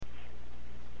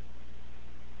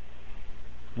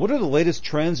What are the latest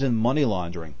trends in money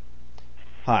laundering?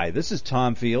 Hi, this is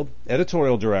Tom Field,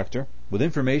 Editorial Director with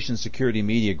Information Security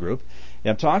Media Group,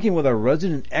 and I'm talking with our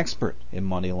resident expert in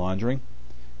money laundering,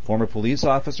 former police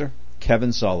officer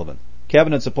Kevin Sullivan.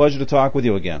 Kevin, it's a pleasure to talk with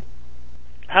you again.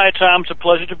 Hi, Tom. It's a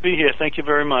pleasure to be here. Thank you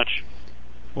very much.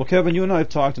 Well, Kevin, you and I have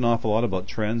talked an awful lot about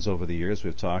trends over the years.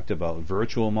 We've talked about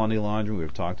virtual money laundering.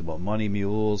 We've talked about money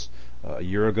mules. A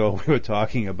year ago, we were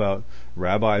talking about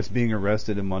rabbis being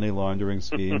arrested in money laundering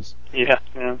schemes. Yeah.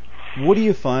 What do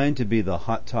you find to be the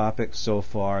hot topic so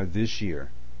far this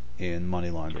year in money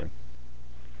laundering?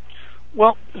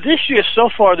 Well, this year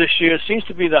seems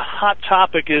to be the hot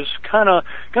topic is kind of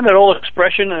that old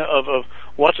expression of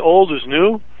what's old is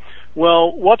new.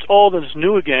 Well, what's old and is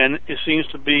new again, it seems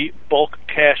to be bulk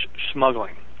cash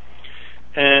smuggling.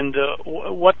 And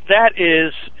what that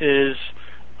is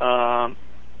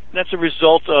that's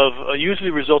usually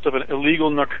a result of an illegal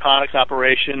narcotics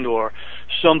operation or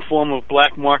some form of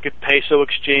black market peso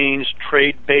exchange,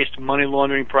 trade-based money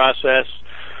laundering process,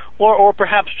 or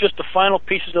perhaps just the final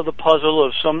pieces of the puzzle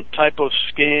of some type of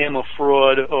scam or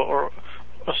fraud or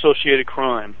associated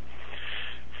crime.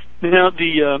 Now,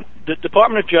 the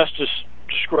Department of Justice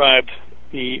described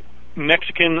the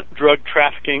Mexican drug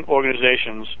trafficking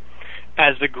organizations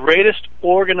as the greatest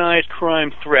organized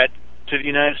crime threat to the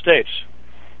United States.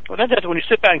 Well, when you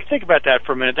sit back and think about that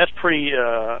for a minute, that's pretty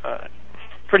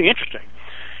interesting.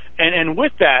 And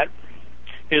with that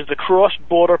is the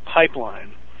cross-border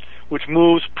pipeline, which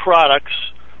moves products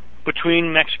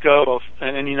between Mexico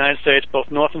and the United States,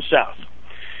 both north and south.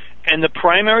 And the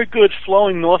primary goods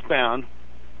flowing northbound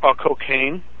are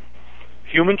cocaine,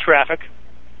 human traffic,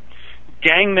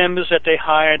 gang members that they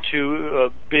hire to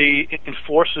be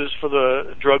enforcers for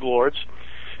the drug lords,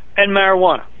 and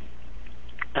marijuana.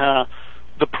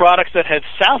 The products that head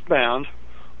southbound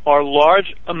are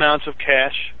large amounts of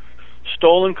cash,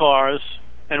 stolen cars,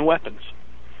 and weapons.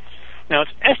 Now,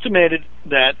 it's estimated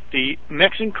that the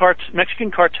Mexican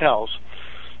cartels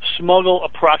smuggle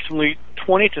approximately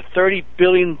 $20 to $30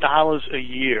 billion a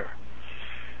year.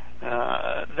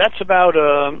 That's about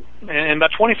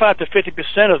 25 to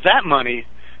 50% of that money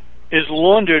is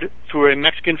laundered through a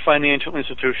Mexican financial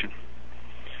institution.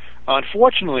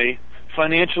 Unfortunately,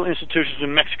 financial institutions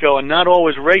in Mexico are not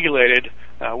always regulated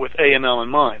with AML in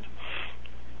mind.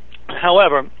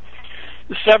 However,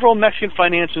 several Mexican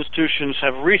financial institutions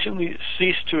have recently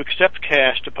ceased to accept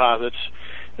cash deposits,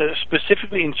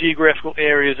 specifically in geographical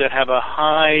areas that have a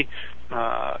high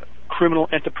criminal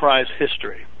enterprise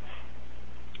history.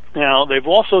 Now, they've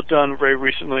also done very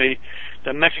recently,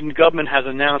 the Mexican government has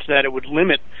announced that it would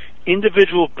limit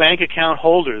individual bank account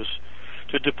holders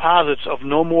to deposits of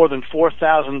no more than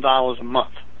 $4,000 a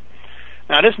month.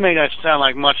 Now, this may not sound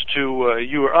like much to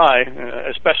you or I,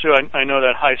 especially I know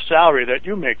that high salary that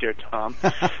you make there, Tom.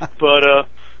 But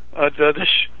this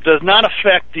does not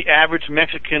affect the average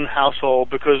Mexican household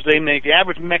because the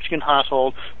average Mexican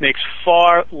household makes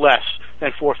far less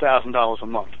than $4,000 a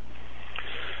month.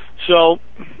 So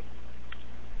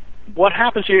what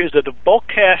happens here is that the bulk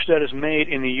cash that is made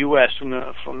in the U.S. from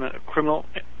the criminal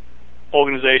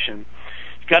organization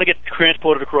has got to get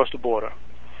transported across the border.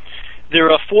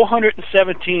 There are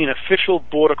 417 official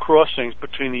border crossings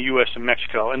between the U.S. and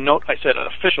Mexico. And note, I said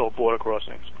official border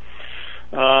crossings.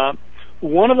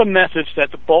 One of the methods that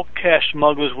the bulk cash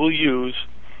smugglers will use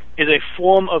is a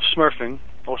form of smurfing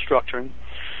or structuring,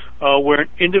 where an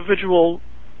individual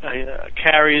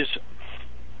carries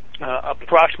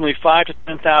approximately $5,000 to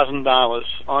 $10,000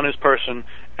 on his person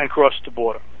and crosses the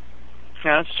border.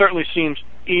 Now, it certainly seems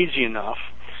easy enough.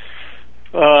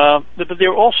 But they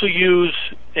also use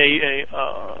a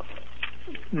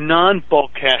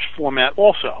non-bulk cash format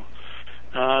also.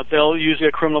 They'll use their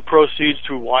criminal proceeds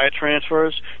through wire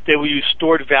transfers. They will use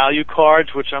stored value cards,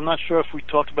 which I'm not sure if we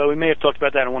talked about. We may have talked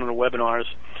about that in one of the webinars.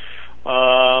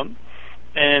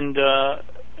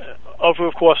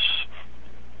 Of course,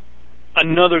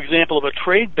 another example of a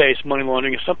trade-based money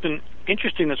laundering is something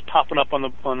interesting that's popping up on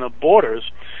the borders,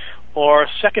 or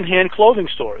second-hand clothing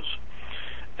stores.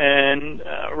 And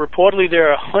reportedly, there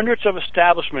are hundreds of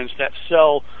establishments that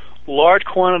sell large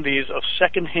quantities of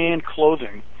second-hand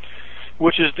clothing,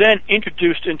 which is then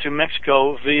introduced into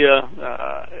Mexico via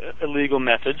illegal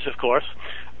methods, of course,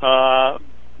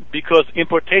 because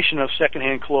importation of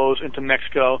second-hand clothes into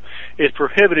Mexico is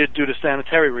prohibited due to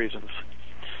sanitary reasons.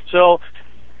 So,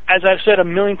 as I've said a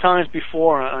million times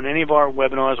before on any of our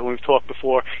webinars when we've talked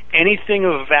before, anything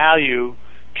of value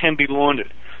can be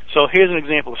laundered. So here's an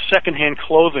example of second-hand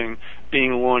clothing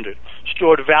being laundered,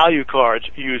 stored value cards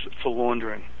used for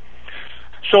laundering.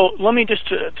 So let me just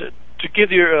to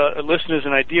give your listeners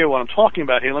an idea of what I'm talking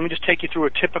about here, let me just take you through a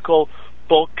typical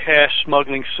bulk cash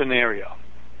smuggling scenario.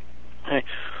 Okay.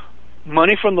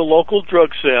 Money from the local drug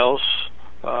sales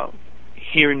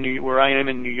here in where I am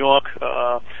in New York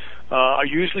are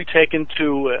usually taken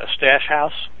to a stash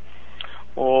house,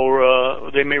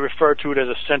 or they may refer to it as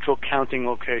a central counting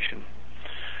location.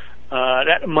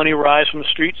 That money arrives from the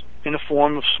streets in the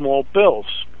form of small bills,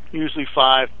 usually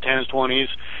 5, 10s, 20s,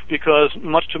 because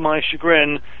much to my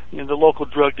chagrin, the local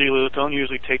drug dealers don't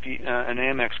usually take an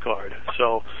Amex card,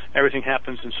 so everything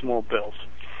happens in small bills.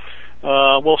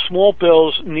 Well, small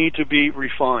bills need to be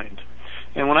refined.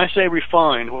 And when I say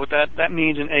refined, what that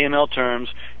means in AML terms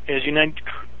is you need to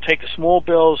take the small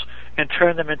bills and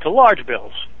turn them into large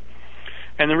bills.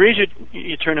 And the reason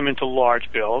you turn them into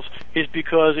large bills is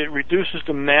because it reduces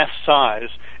the mass size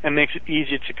and makes it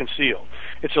easier to conceal.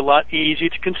 It's a lot easier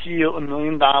to conceal $1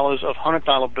 million of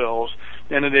 $100 bills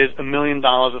than it is $1 million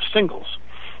of singles.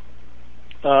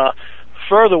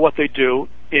 Further, what they do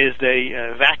is they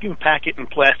vacuum pack it in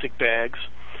plastic bags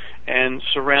and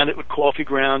surround it with coffee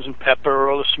grounds and pepper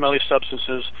or other smelly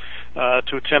substances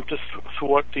to attempt to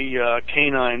thwart the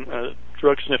canine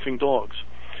drug-sniffing dogs.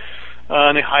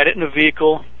 And they hide it in a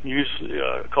vehicle, use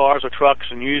cars or trucks,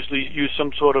 and usually use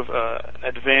some sort of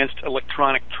advanced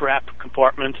electronic trap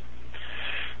compartment.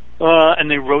 And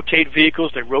they rotate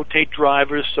vehicles, they rotate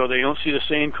drivers, so they don't see the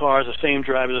same cars, the same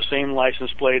drivers, the same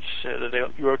license plates. They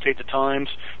rotate the times.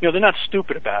 They're not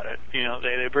stupid about it.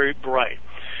 They're very bright.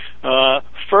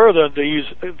 Further, they use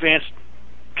advanced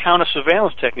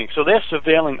counter-surveillance techniques, so they're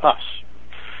surveilling us.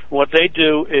 What they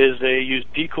do is they use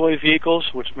decoy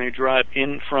vehicles, which may drive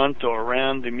in front or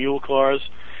around the mule cars,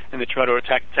 and they try to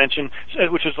attract attention,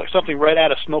 which is like something right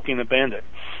out of Smokey and the Bandit.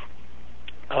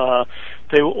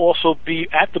 They will also be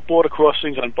at the border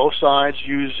crossings on both sides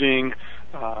using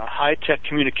high-tech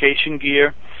communication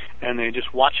gear, and they're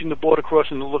just watching the border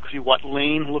crossing to look see what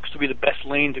lane looks to be the best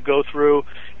lane to go through.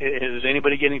 Is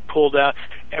anybody getting pulled out?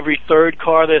 Every third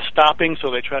car they're stopping, so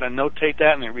they try to notate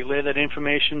that and they relay that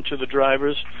information to the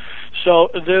drivers. So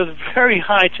they're very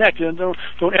high-tech.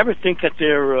 Don't ever think that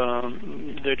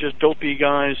they're just dopey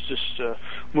guys just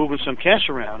moving some cash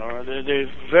around. Or they're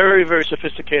very, very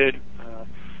sophisticated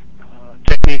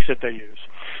techniques that they use.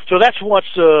 So that's what's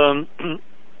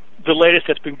the latest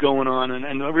that's been going on,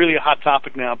 and really a hot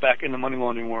topic now back in the money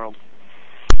laundering world.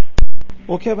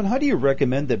 Well, Kevin, how do you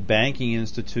recommend that banking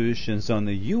institutions on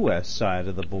the U.S. side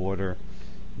of the border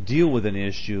deal with an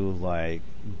issue like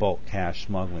bulk cash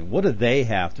smuggling? What do they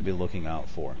have to be looking out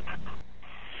for?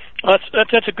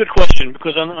 That's a good question,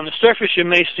 because on the surface it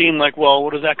may seem like, well,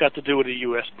 what does that got to do with a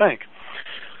U.S. bank?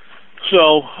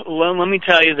 So let me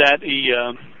tell you that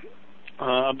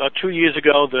about 2 years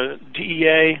ago, the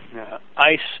DEA,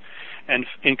 ICE, and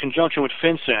in conjunction with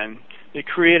FinCEN, they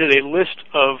created a list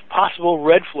of possible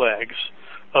red flags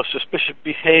of suspicious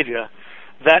behavior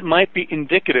that might be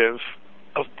indicative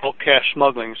of bulk cash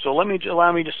smuggling. So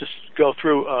allow me just to go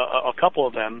through a couple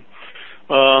of them.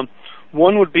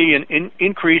 One would be an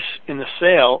increase in the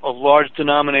sale of large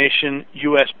denomination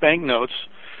U.S. banknotes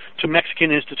to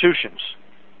Mexican institutions.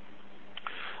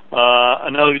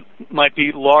 Another might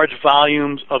be large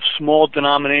volumes of small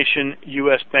denomination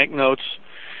U.S. banknotes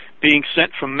being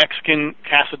sent from Mexican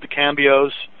Casa de Cambios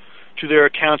to their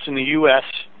accounts in the U.S.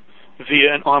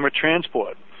 via an armored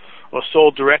transport or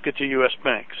sold directly to U.S.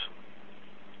 banks.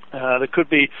 There could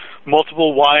be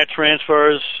multiple wire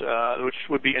transfers, which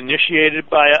would be initiated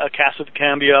by a Casa de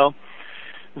Cambio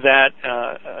that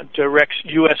directs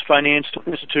U.S. financial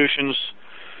institutions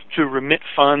to remit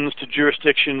funds to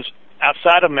jurisdictions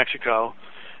outside of Mexico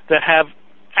that have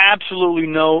absolutely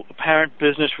no apparent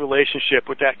business relationship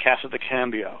with that Casa de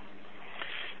Cambio.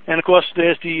 And of course,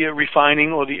 there's the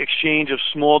refining or the exchange of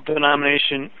small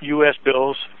denomination U.S.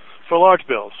 bills for large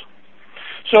bills.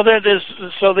 So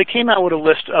they came out with a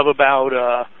list of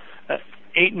about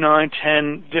 8, 9,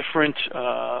 10 different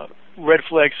red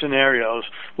flag scenarios,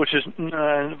 which is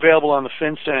available on the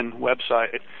FinCEN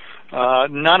website.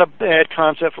 Not a bad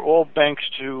concept for all banks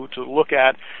to look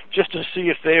at, just to see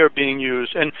if they are being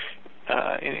used and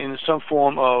in some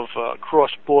form of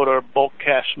cross-border bulk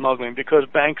cash smuggling, because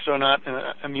banks are not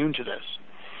immune to this.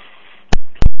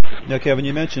 Now, Kevin,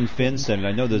 you mentioned FinCEN, and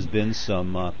I know there's been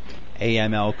some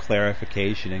AML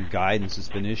clarification and guidance that's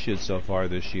been issued so far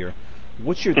this year.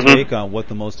 What's your take on what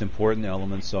the most important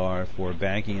elements are for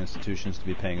banking institutions to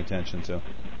be paying attention to?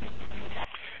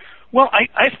 Well,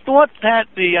 I thought that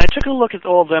I took a look at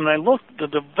all of them, and I looked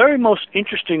at the very most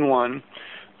interesting one.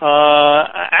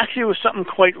 Actually, it was something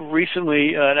quite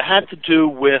recently that had to do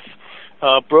with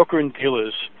broker and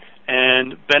dealers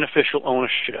and beneficial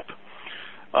ownership.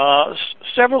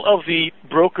 Several of the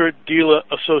broker-dealer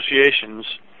associations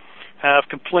have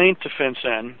complained to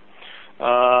FinCEN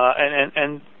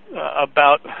and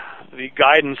about the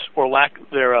guidance or lack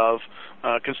thereof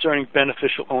concerning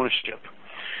beneficial ownership.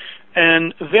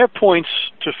 And their points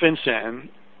to FinCEN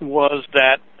was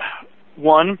that,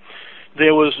 one,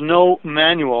 there was no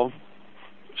manual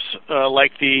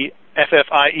like the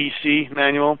FFIEC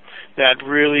manual that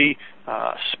really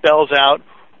spells out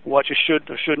what you should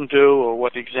or shouldn't do, or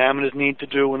what the examiners need to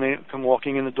do when they come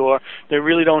walking in the door. They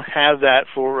really don't have that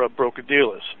for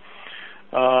broker-dealers.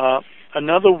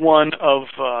 Another one of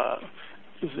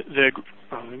their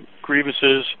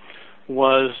grievances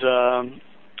was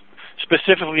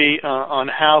specifically on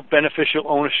how beneficial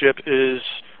ownership is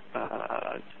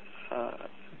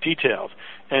detailed,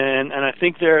 and I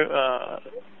think their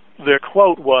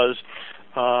quote was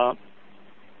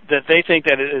that they think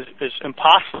that it is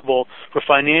impossible for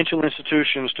financial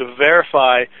institutions to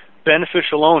verify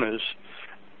beneficial owners,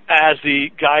 as the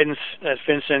guidance that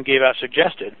FinCEN gave out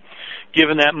suggested,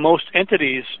 given that most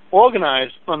entities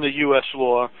organized under U.S.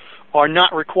 law are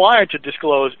not required to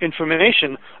disclose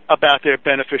information about their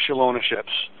beneficial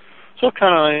ownerships. So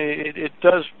it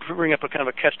does bring up a kind of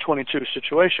a catch-22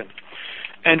 situation.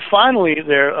 And finally,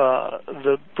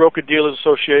 the Broker-Dealers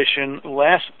Association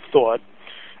last thought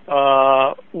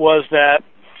was that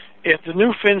if the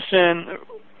new FinCEN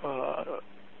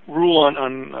rule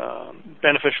on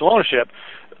beneficial ownership,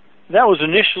 that was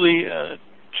initially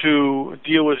to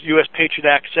deal with U.S. Patriot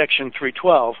Act Section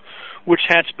 312, which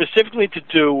had specifically to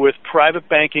do with private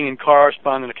banking and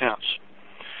correspondent accounts.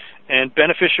 And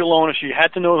beneficial owners, you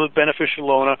had to know the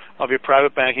beneficial owner of your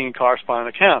private banking and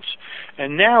correspondent accounts.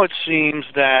 And now it seems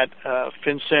that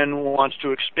FinCEN wants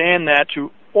to expand that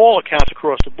to all accounts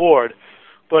across the board.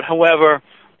 But however,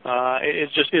 it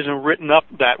just isn't written up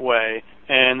that way.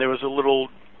 And there was a little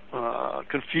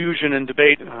confusion and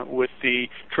debate with the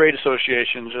trade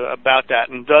associations about that.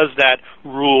 And does that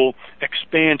rule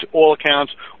expand to all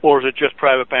accounts, or is it just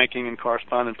private banking and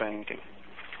correspondent banking?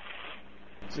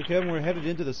 So Kevin, we're headed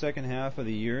into the second half of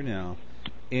the year now.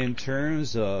 In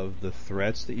terms of the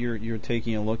threats that you're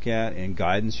taking a look at and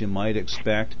guidance you might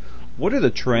expect, what are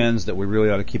the trends that we really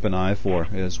ought to keep an eye for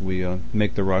as we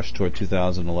make the rush toward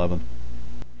 2011?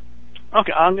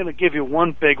 Okay, I'm going to give you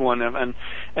one big one, and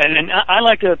I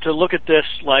like to look at this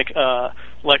like a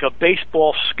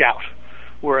baseball scout,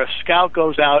 where a scout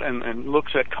goes out and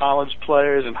looks at college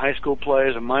players and high school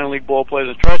players and minor league ball players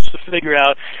and tries to figure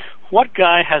out what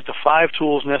guy has the 5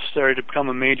 tools necessary to become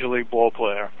a major league ball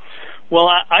player. Well,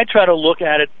 I try to look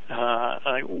at it,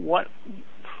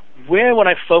 where would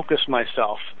I focus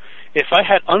myself? If I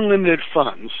had unlimited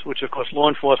funds, which of course law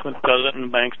enforcement doesn't and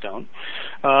banks don't,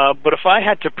 but if I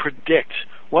had to predict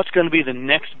what's going to be the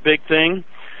next big thing,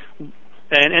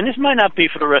 and this might not be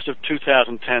for the rest of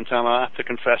 2010, Tom, I have to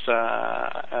confess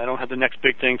I don't have the next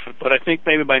big thing, but I think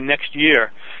maybe by next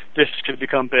year this could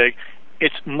become big.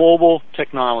 It's mobile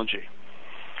technology.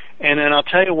 And then I'll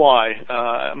tell you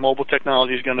why mobile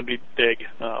technology is going to be big,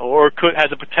 or has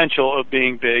the potential of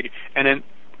being big, and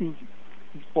then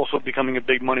also becoming a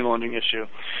big money laundering issue.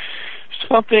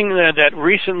 Something that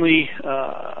recently,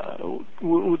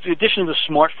 with the addition of the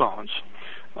smartphones,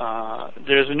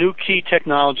 there's a new key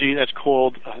technology that's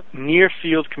called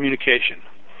near-field communication.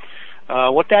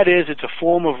 What that is, it's a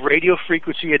form of radio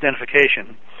frequency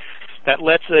identification that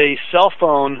lets a cell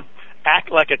phone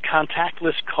act like a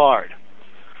contactless card,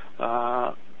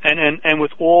 and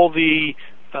with all the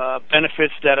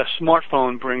benefits that a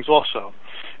smartphone brings also.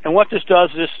 And what this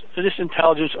does, this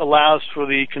intelligence allows for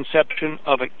the conception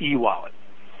of an e-wallet.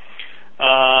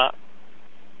 Now,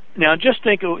 just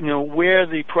think of where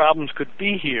the problems could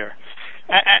be here.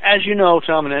 As you know,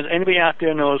 Tom, and as anybody out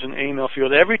there knows in the email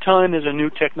field, every time there's a new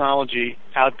technology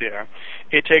out there,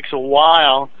 it takes a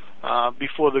while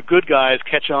before the good guys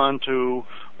catch on to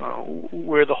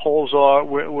where the holes are,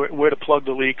 where to plug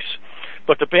the leaks.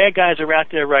 But the bad guys are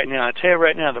out there right now. I tell you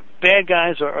right now, the bad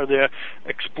guys are there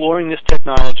exploring this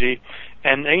technology,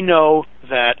 and they know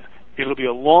that it'll be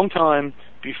a long time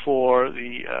before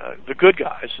the good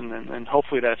guys, and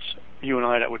hopefully that's you and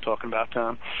I that we're talking about,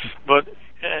 Tom, but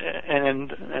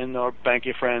and our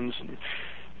banking friends.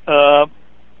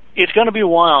 It's going to be a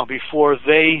while before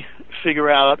they figure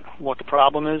out what the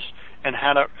problem is and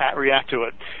how to react to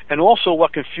it. And also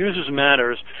what confuses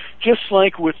matters, just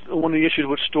like with one of the issues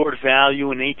with stored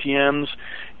value and ATMs,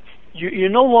 you're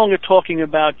no longer talking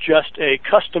about just a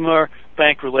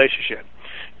customer-bank relationship.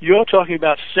 You're talking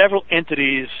about several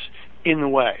entities in the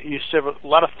way. A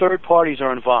lot of third parties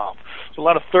are involved. So a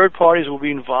lot of third parties will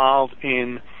be involved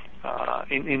in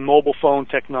mobile phone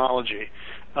technology.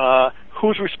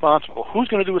 who's responsible? Who's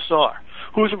going to do a SAR?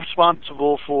 Who's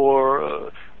responsible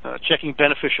for checking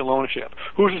beneficial ownership?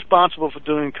 Who's responsible for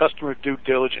doing customer due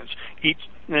diligence?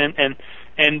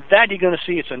 And that you're going to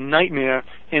see, it's a nightmare,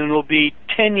 and it'll be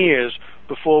 10 years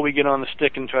before we get on the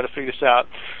stick and try to figure this out.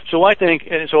 So I think,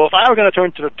 and so if I were going to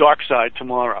turn to the dark side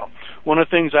tomorrow, one of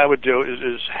the things I would do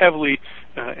is heavily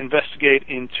investigate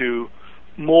into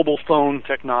mobile phone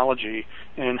technology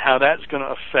and how that's going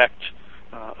to affect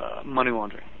money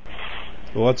laundering.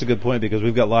 Well, that's a good point, because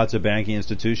we've got lots of banking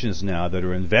institutions now that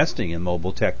are investing in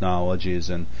mobile technologies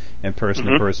and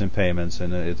person-to-person payments,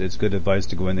 and it's good advice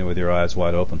to go in there with your eyes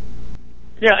wide open.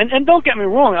 Yeah, and don't get me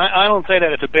wrong, I don't say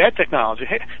that it's a bad technology.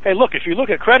 Hey, look, if you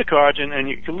look at credit cards and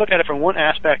you can look at it from one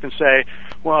aspect and say,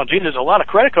 well, gee, there's a lot of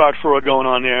credit card fraud going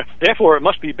on there, therefore it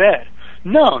must be bad.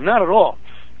 No, not at all.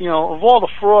 You know, of all the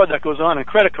fraud that goes on in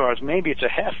credit cards, maybe it's a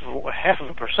half of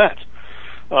a percent.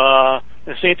 The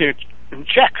same thing in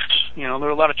checks. You know, there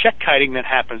are a lot of check kiting that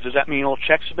happens. Does that mean all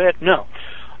checks are bad? No.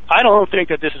 I don't think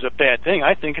that this is a bad thing.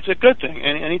 I think it's a good thing.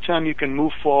 And anytime you can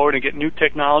move forward and get new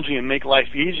technology and make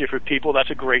life easier for people, that's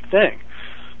a great thing.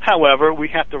 However, we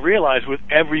have to realize with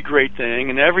every great thing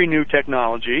and every new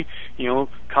technology, you know,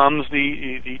 comes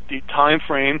the time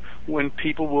frame when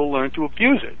people will learn to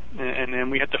abuse it. And then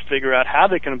we have to figure out how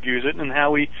they can abuse it and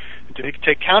how we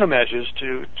take countermeasures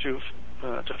to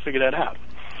figure that out.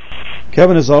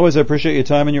 Kevin, as always, I appreciate your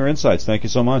time and your insights. Thank you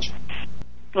so much.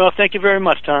 Well, thank you very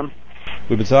much, Tom.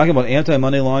 We've been talking about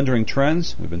anti-money laundering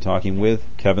trends. We've been talking with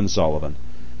Kevin Sullivan.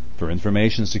 For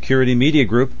Information Security Media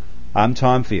Group, I'm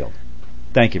Tom Field.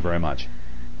 Thank you very much.